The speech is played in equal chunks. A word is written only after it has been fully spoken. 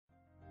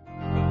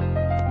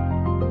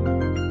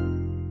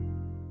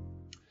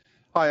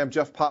Hi, I'm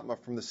Jeff Potma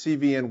from the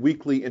CVN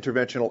Weekly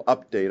Interventional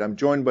Update. I'm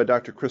joined by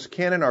Dr. Chris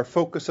Cannon. Our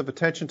focus of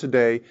attention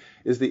today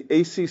is the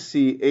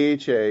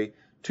ACC-AHA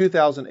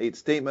 2008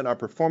 Statement on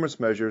Performance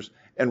Measures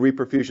and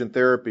Reperfusion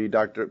Therapy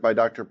by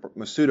Dr.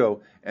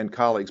 Masudo and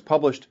colleagues,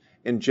 published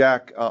in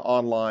JACC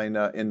online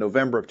in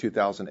November of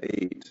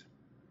 2008.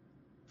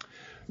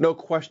 No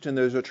question,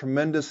 there's a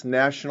tremendous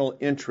national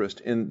interest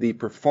in the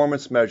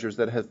performance measures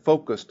that have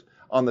focused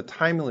on the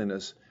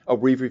timeliness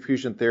of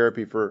reperfusion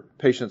therapy for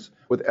patients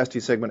with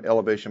ST segment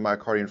elevation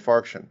myocardial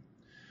infarction.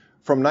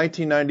 From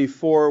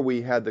 1994,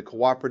 we had the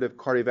Cooperative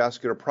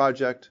Cardiovascular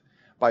Project.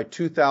 By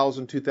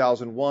 2000,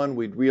 2001,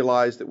 we'd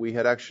realized that we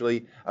had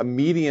actually a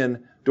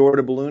median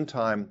door-to-balloon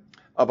time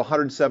of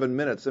 107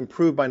 minutes,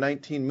 improved by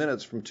 19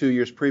 minutes from 2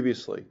 years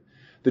previously.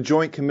 The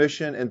Joint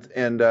Commission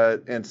and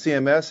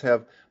CMS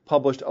have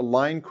published a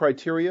line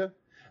criteria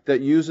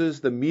that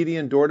uses the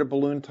median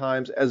door-to-balloon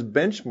times as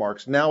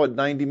benchmarks now at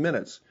 90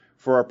 minutes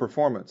for our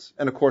performance.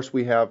 And of course,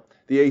 we have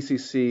the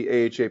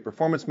ACC-AHA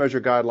performance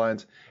measure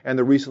guidelines and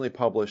the recently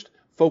published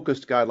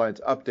focused guidelines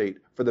update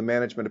for the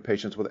management of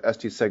patients with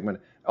ST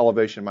segment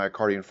elevation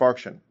myocardial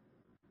infarction.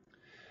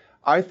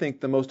 I think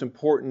the most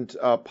important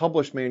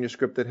published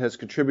manuscript that has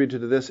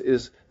contributed to this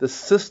is the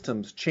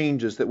systems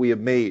changes that we have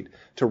made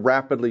to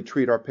rapidly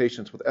treat our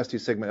patients with ST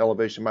segment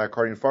elevation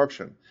myocardial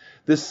infarction.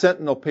 This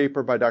Sentinel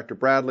paper by Dr.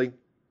 Bradley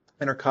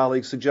and her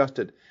colleagues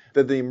suggested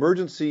that the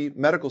emergency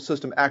medical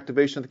system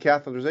activation of the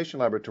catheterization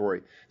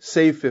laboratory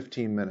saved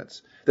 15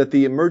 minutes, that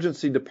the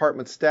emergency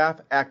department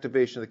staff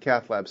activation of the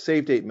cath lab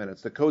saved 8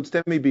 minutes, the code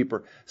STEMI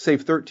beeper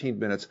saved 13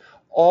 minutes,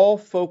 all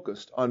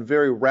focused on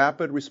very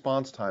rapid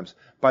response times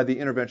by the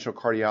interventional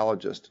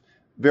cardiologist.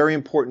 Very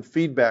important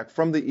feedback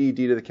from the ED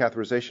to the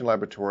catheterization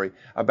laboratory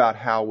about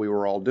how we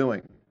were all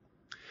doing.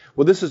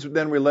 Well, this has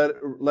then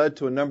led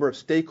to a number of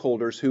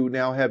stakeholders who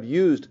now have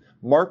used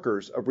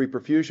markers of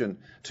reperfusion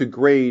to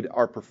grade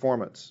our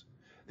performance.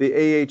 The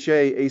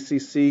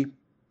AHA-ACC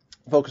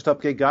focused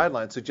update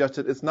guidelines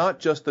suggested it's not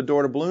just the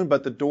door-to-balloon,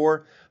 but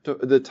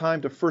the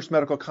time to first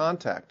medical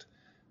contact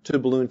to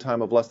balloon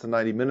time of less than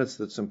 90 minutes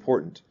that's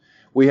important.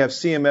 We have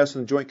CMS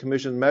and Joint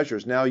Commission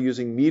measures now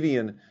using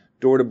median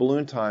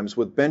door-to-balloon times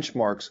with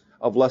benchmarks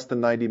of less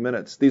than 90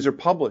 minutes. These are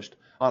published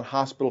on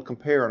Hospital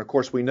Compare, and of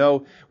course we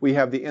know we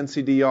have the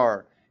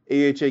NCDR,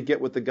 AHA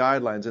Get With The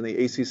Guidelines, and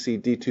the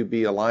ACC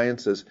D2B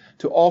alliances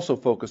to also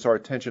focus our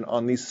attention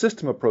on these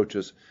system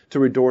approaches to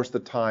reduce the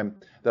time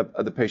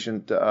that the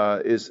patient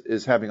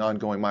is having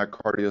ongoing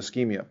myocardial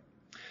ischemia.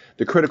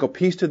 The critical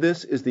piece to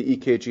this is the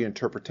EKG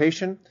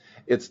interpretation.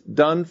 It's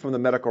done from the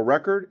medical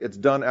record. It's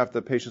done after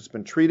the patient's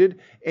been treated.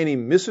 Any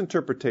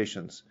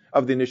misinterpretations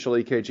of the initial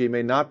EKG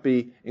may not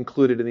be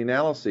included in the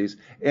analyses,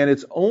 and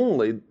it's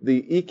only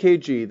the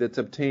EKG that's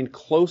obtained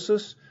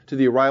closest to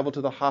the arrival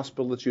to the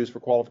hospital that's used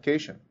for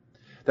qualification.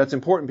 That's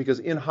important because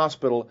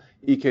in-hospital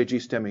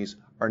EKG STEMIs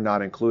are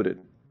not included.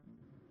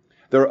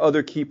 There are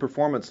other key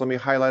performance. Let me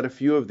highlight a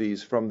few of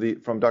these from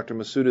Dr.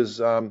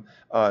 Masuda's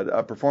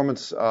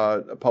performance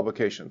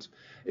publications.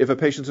 If a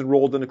patient's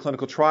enrolled in the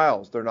clinical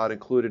trials, they're not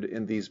included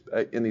in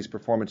these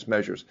performance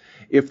measures.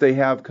 If they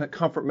have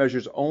comfort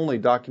measures only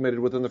documented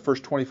within the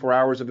first 24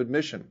 hours of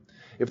admission.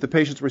 If the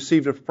patient's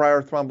received a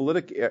prior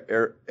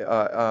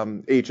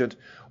thrombolytic agent,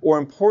 or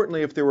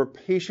importantly, if there were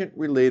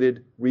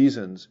patient-related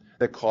reasons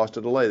that caused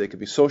a delay. They could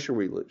be social,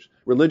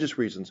 religious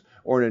reasons,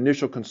 or an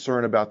initial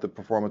concern about the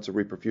performance of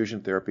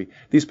reperfusion therapy.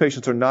 These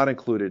patients are not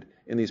included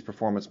in these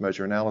performance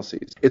measure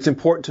analyses. It's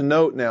important to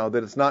note now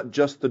that it's not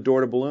just the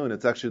door-to-balloon.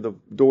 It's actually the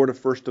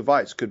door-to-first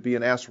device. Could be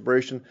an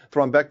aspiration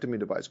thrombectomy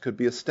device. Could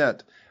be a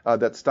stent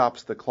that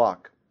stops the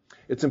clock.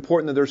 It's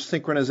important that there's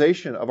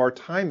synchronization of our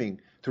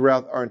timing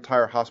throughout our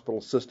entire hospital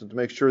system to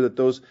make sure that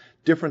those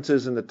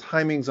differences in the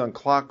timings on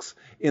clocks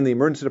in the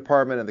emergency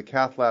department and the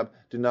cath lab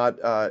do not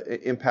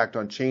impact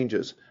on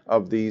changes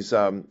of these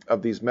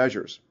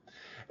measures.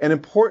 And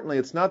importantly,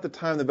 it's not the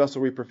time the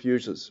vessel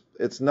reperfuses.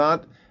 It's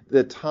not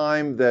the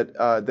time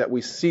that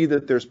we see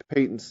that there's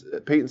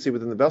patency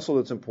within the vessel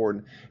that's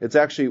important. It's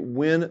actually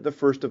when the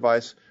first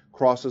device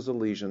crosses a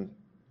lesion.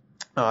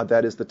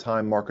 That is the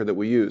time marker that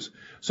we use.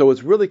 So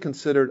it's really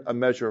considered a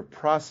measure of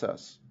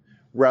process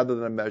rather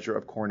than a measure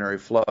of coronary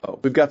flow.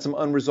 We've got some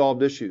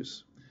unresolved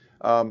issues.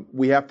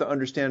 We have to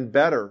understand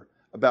better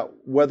about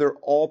whether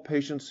all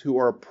patients who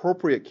are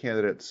appropriate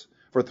candidates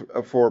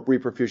for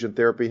reperfusion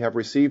therapy have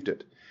received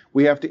it.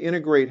 We have to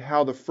integrate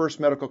how the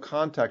first medical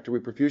contact to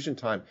reperfusion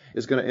time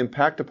is going to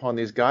impact upon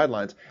these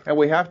guidelines, and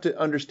we have to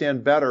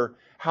understand better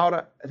how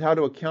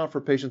to account for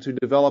patients who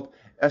develop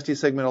ST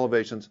segment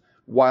elevations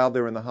while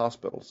they're in the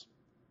hospitals.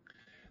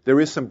 There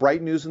is some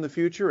bright news in the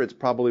future. It's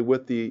probably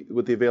with the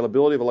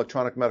availability of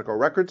electronic medical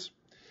records.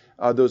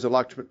 Those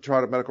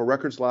electronic medical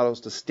records allow us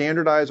to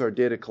standardize our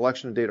data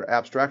collection and data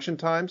abstraction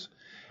times.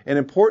 And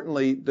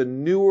importantly, the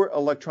newer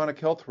electronic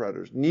health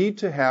records need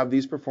to have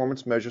these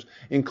performance measures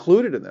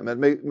included in them.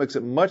 It makes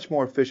it much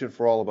more efficient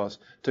for all of us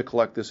to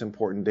collect this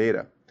important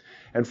data.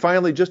 And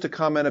finally, just a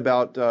comment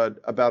about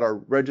our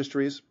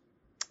registries.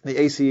 The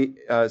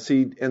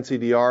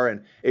NCDR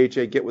and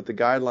AHA Get With the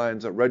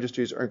Guidelines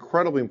registries are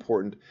incredibly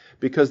important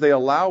because they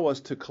allow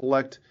us to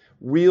collect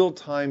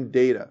real-time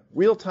data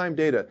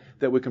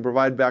that we can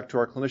provide back to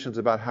our clinicians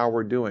about how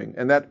we're doing.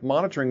 And that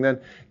monitoring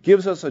then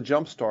gives us a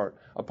jump start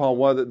upon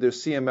whether the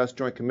CMS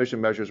Joint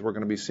Commission measures we're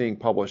going to be seeing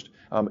published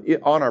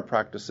on our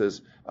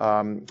practices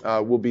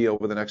will be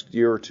over the next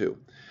year or two.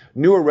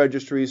 Newer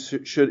registries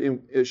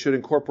should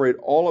incorporate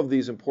all of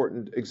these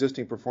important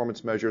existing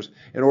performance measures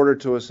in order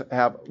to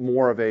have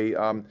more of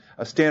a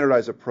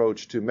standardized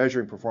approach to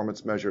measuring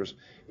performance measures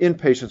in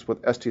patients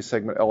with ST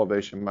segment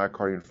elevation and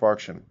myocardial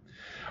infarction.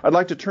 I'd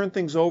like to turn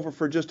things over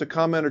for just a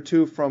comment or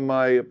two from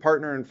my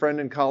partner and friend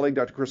and colleague,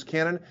 Dr. Chris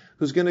Cannon,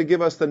 who's going to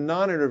give us the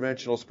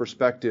non-interventionalist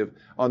perspective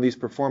on these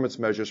performance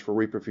measures for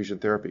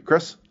reperfusion therapy.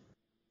 Chris?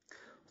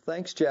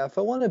 Thanks, Jeff.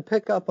 I want to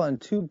pick up on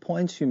 2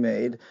 points you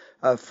made.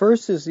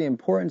 First is the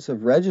importance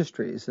of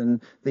registries,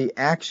 and the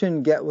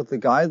Action Get With the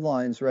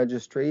Guidelines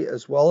registry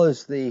as well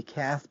as the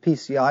Cath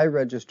PCI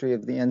registry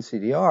of the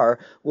NCDR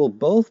will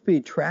both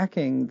be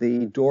tracking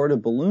the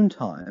door-to-balloon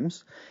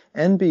times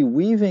and be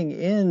weaving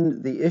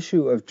in the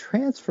issue of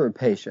transfer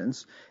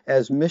patients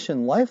as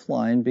Mission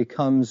Lifeline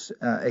becomes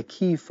a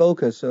key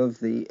focus of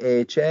the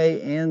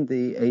AHA and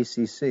the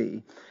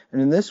ACC.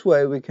 And in this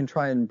way, we can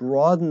try and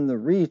broaden the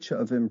reach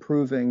of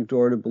improving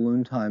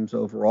door-to-balloon times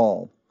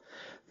overall.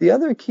 The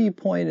other key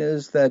point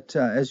is that,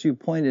 as you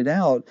pointed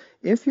out,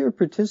 if you're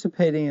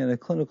participating in a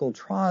clinical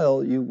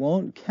trial, you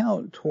won't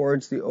count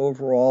towards the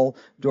overall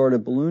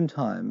door-to-balloon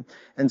time.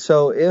 And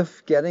so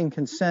if getting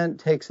consent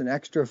takes an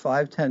extra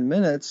 5-10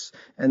 minutes,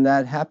 and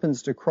that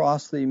happens to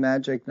cross the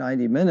magic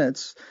 90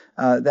 minutes,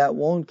 that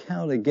won't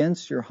count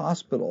against your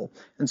hospital.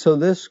 And so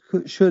this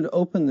should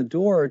open the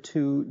door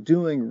to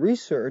doing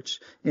research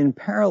in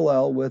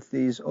parallel with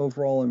these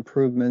overall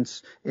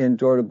improvements in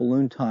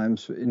door-to-balloon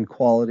times in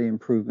quality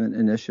improvement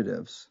initiatives.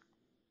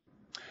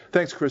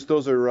 Thanks, Chris.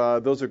 Those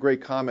are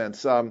great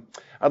comments. I'd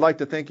like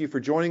to thank you for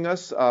joining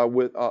us on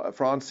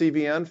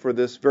CVN for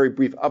this very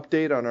brief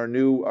update on our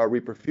new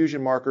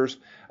reperfusion markers,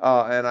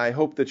 and I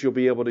hope that you'll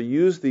be able to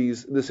use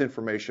this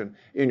information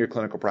in your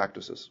clinical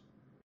practices.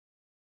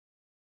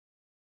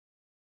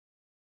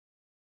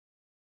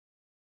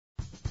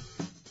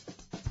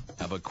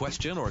 Have a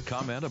question or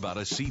comment about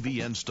a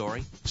CVN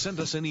story? Send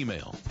us an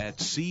email at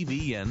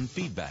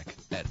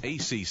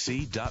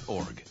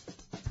cvnfeedback@acc.org.